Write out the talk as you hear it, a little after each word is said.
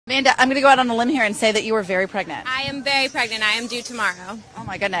Amanda, I'm going to go out on a limb here and say that you were very pregnant. I am very pregnant. I am due tomorrow. Oh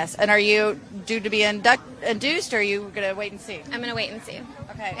my goodness. And are you due to be induced, or are you going to wait and see? I'm going to wait and see.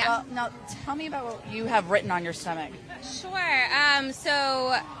 Okay. Yeah. Well, now tell me about what you have written on your stomach. Sure.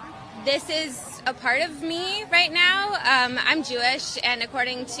 So this is a part of me right now. I'm Jewish, and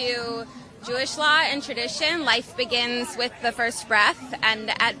according to Jewish law and tradition, life begins with the first breath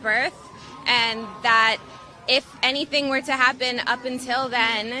and at birth, and that if anything were to happen up until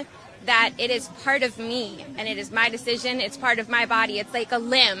then, that it is part of me, and it is my decision. It's part of my body. It's like a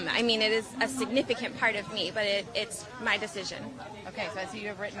limb. I mean, it is a significant part of me, but it's my decision. Okay, so I see you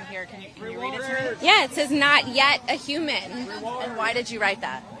have written here. Can you read it to me? Yeah, it says not yet a human. And why did you write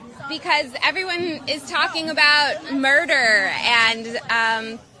that? Because everyone is talking about murder,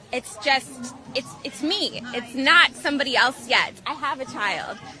 and it's just, it's me. It's not somebody else yet. I have a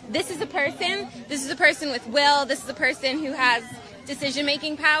child. This is a person with will. This is a person who has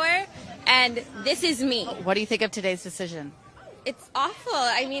decision-making power, and this is me. What do you think of today's decision? It's awful.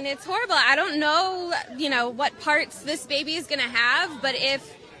 I mean, it's horrible. I don't know, what parts this baby is going to have, but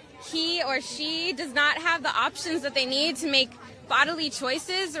if he or she does not have the options that they need to make bodily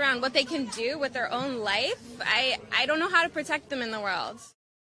choices around what they can do with their own life, I don't know how to protect them in the world.